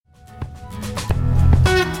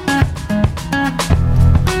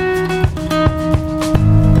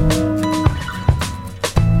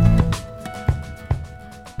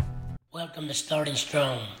Starting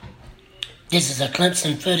Strong. This is a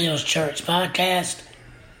Clemson Foothills Church podcast.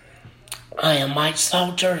 I am Mike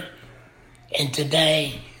Salter, and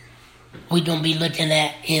today we're going to be looking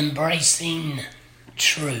at embracing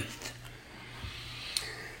truth.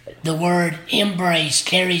 The word embrace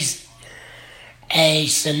carries a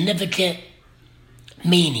significant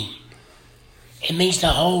meaning. It means to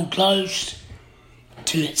hold close,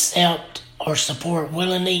 to accept or support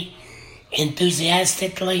willingly,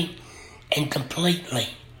 enthusiastically, and completely.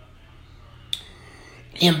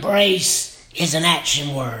 Embrace is an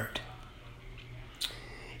action word.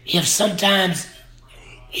 If sometimes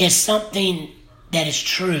it's something that is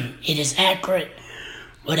true, it is accurate,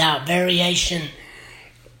 without variation,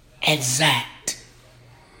 exact.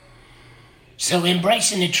 So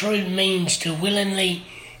embracing the truth means to willingly,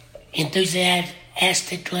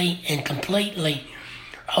 enthusiastically, and completely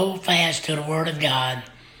hold fast to the Word of God,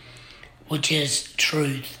 which is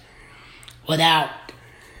truth, without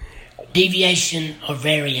deviation or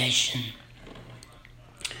variation.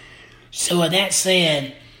 So with that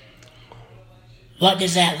said, what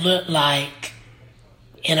does that look like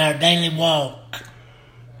in our daily walk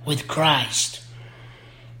with Christ?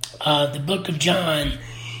 The book of John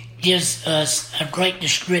gives us a great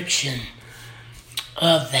description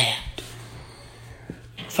of that.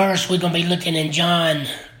 First, we're going to be looking in John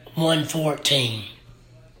 1:14.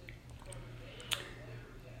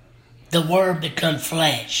 The Word became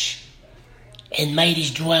flesh and made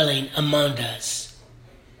his dwelling among us.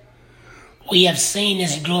 We have seen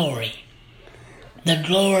his glory, the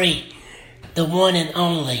one and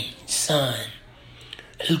only Son,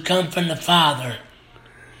 who come from the Father,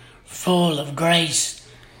 full of grace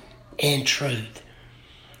and truth.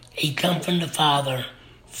 He come from the Father,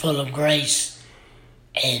 full of grace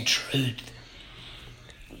and truth.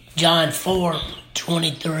 John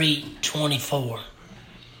 4:23-24.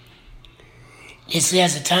 It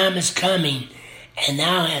says, "The time is coming, and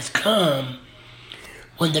now has come,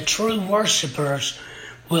 when the true worshipers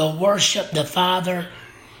will worship the Father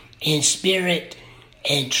in spirit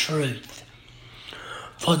and truth.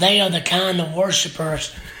 For they are the kind of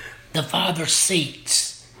worshipers the Father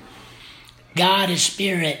seeks. God is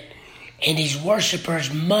spirit, and his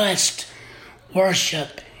worshipers must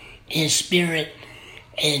worship in spirit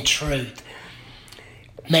and truth."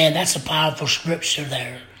 Man, that's a powerful scripture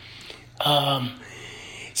there.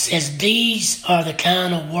 It says these are the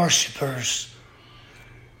kind of worshipers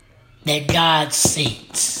that God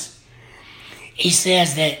seeks. He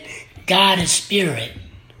says that God is spirit,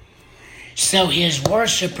 so his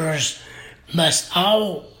worshipers must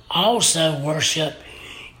also worship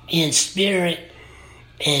in spirit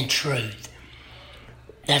and truth.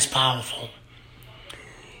 That's powerful.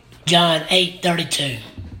 John 8:32.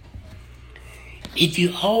 "If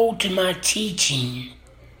you hold to my teaching,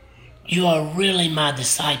 you are really my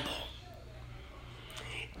disciple.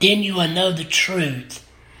 Then you will know the truth,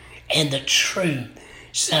 and the truth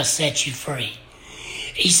shall set you free."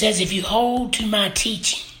 He says, if you hold to my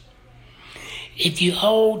teaching, if you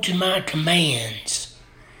hold to my commands,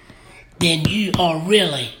 then you are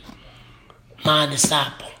really my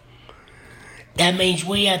disciple. That means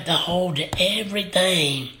we have to hold to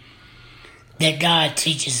everything that God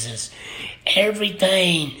teaches us,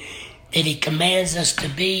 everything that he commands us to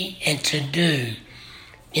be and to do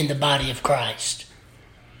in the body of Christ.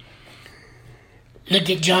 Look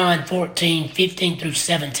at John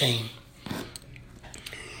 14:15-17.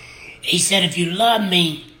 He said, "If you love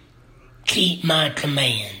me, keep my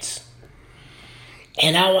commands.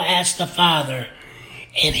 And I will ask the Father,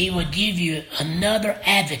 and he will give you another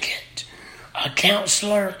advocate, a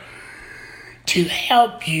counselor, to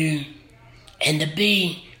help you and to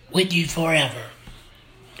be with you forever.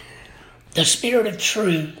 The Spirit of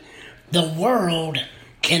truth, the world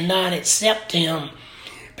cannot accept him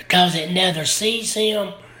because it neither sees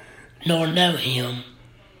him nor know him.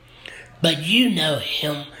 But you know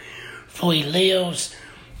him, for he lives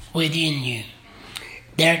within you."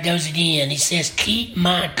 There it goes again. He says, keep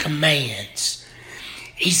my commands.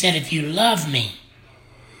 He said, if you love me,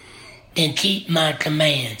 then keep my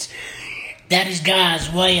commands. That is God's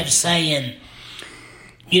way of saying,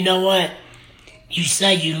 you know what? You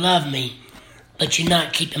say you love me, but you're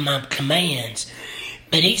not keeping my commands.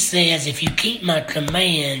 But he says, if you keep my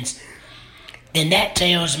commands, then that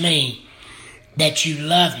tells me that you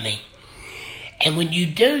love me. And when you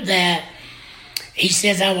do that, he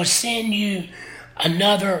says, I will send you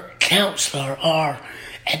another counselor or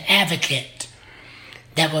an advocate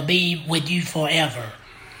that will be with you forever.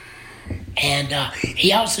 And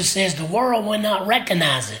he also says the world will not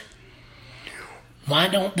recognize it. Why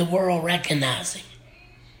don't the world recognize him?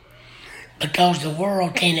 because the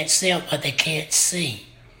world can't accept what they can't see.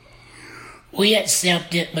 We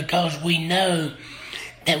accept it because we know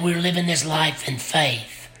that we're living this life in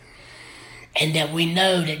faith, and that we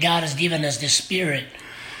know that God has given us the Spirit,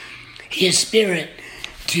 His Spirit,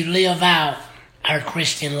 to live out our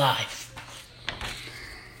Christian life.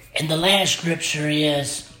 And the last scripture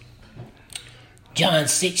is John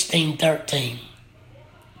 16:13.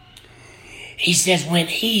 He says, when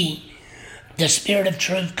He, the Spirit of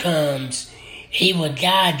truth, comes, He will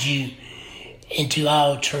guide you into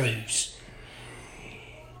all truths.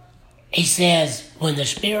 He says, when the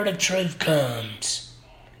Spirit of truth comes,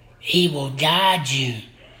 He will guide you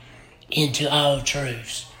into all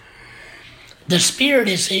truths. The Spirit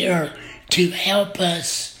is here to help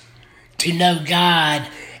us to know God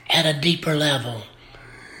at a deeper level.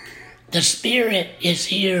 The Spirit is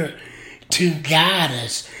here to guide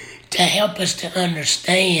us, to help us to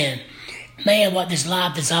understand, man, what this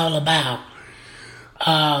life is all about.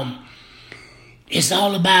 It's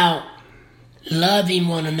all about loving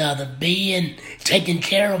one another, taking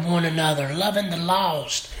care of one another, loving the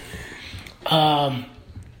lost,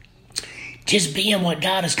 just being what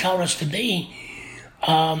God has called us to be,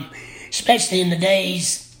 especially in the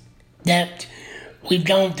days that we've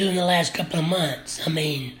gone through in the last couple of months. I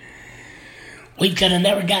mean, we could have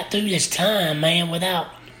never got through this time, man, without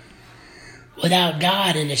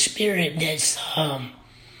God and the Spirit that's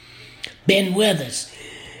been with us.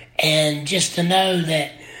 And just to know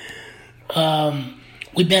that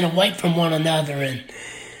we've been away from one another, and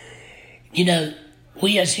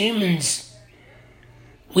we as humans,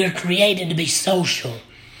 we're created to be social,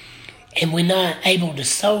 and we're not able to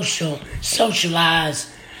socialize.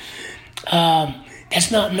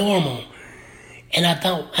 That's not normal. And I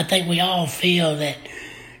think we all feel that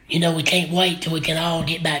we can't wait till we can all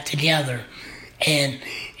get back together and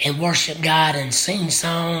worship God and sing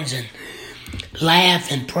songs and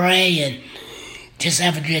laugh and pray and just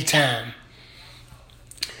have a good time.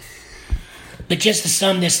 But just to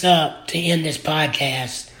sum this up, to end this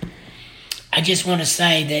podcast, I just want to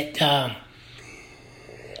say that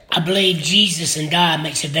I believe Jesus and God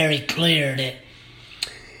makes it very clear that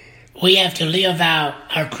we have to live out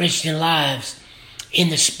our Christian lives in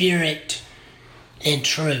the Spirit and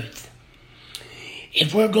truth.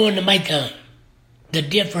 If we're going to make the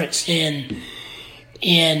difference in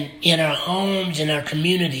our homes, in our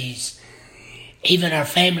communities, even our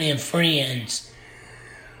family and friends,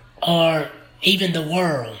 or even the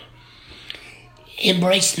world,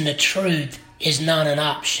 embracing the truth is not an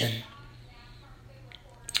option.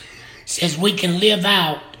 It says we can live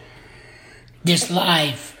out this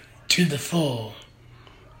life to the full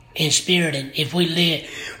in spirit, and if we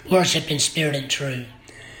worship in spirit and truth,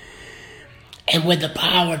 and with the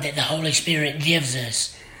power that the Holy Spirit gives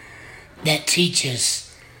us, that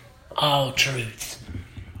teaches all truth.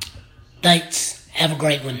 Thanks. Have a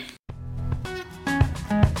great one.